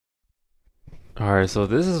Alright, so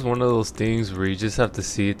this is one of those things where you just have to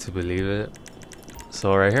see it to believe it.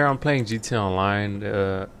 So right here I'm playing GTA Online,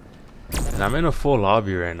 and I'm in a full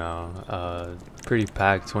lobby right now. Pretty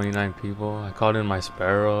packed, 29 people. I called in my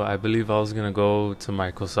Sparrow. I believe I was gonna go to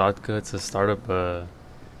my Kosatka to start up a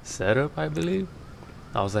setup, I believe.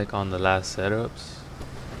 I was like on the last setups.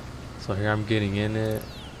 So here I'm getting in it.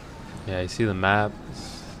 Yeah, you see the map.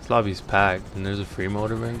 This lobby's packed, and there's a free mode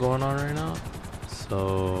event going on right now.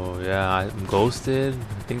 So yeah, I'm ghosted.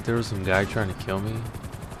 I think there was some guy trying to kill me.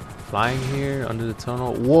 Flying here under the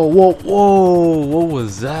tunnel. Whoa, whoa, whoa! What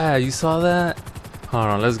was that? You saw that? Hold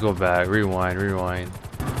on, let's go back. Rewind, rewind.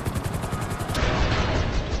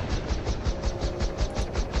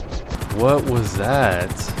 What was that?